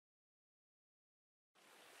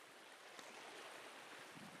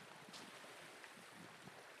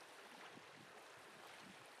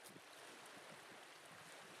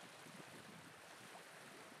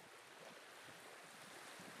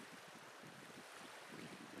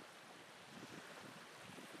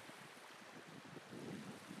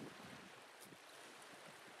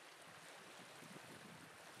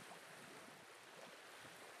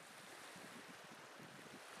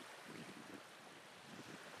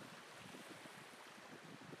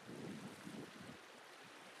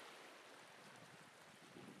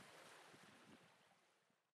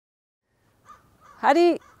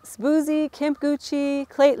Hari Sbuzi Kym Gouchie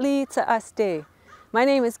Klatli Ta'aste. My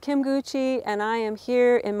name is Kym Gouchie and I am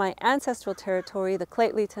here in my ancestral territory, the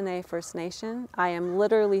Klatli T'enneh First Nation. I am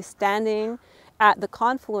literally standing at the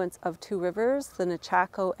confluence of two rivers, the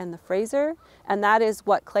Nechako and the Fraser, and that is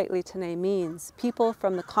what Klatli T'enneh means, people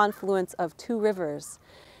from the confluence of two rivers.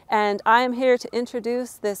 And I am here to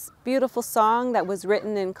introduce this beautiful song that was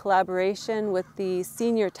written in collaboration with the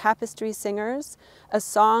senior Tapestry singers, a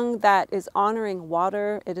song that is honoring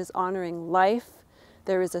water, it is honoring life.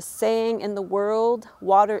 There is a saying in the world,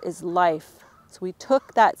 water is life. So we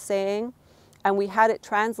took that saying and we had it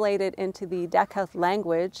translated into the Dakota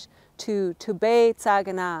language to Tubei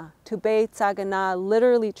Tsagana. Tubei Tsagana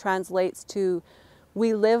literally translates to,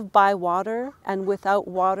 we live by water and without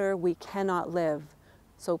water we cannot live.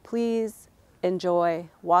 So please enjoy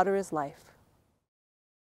Water is Life.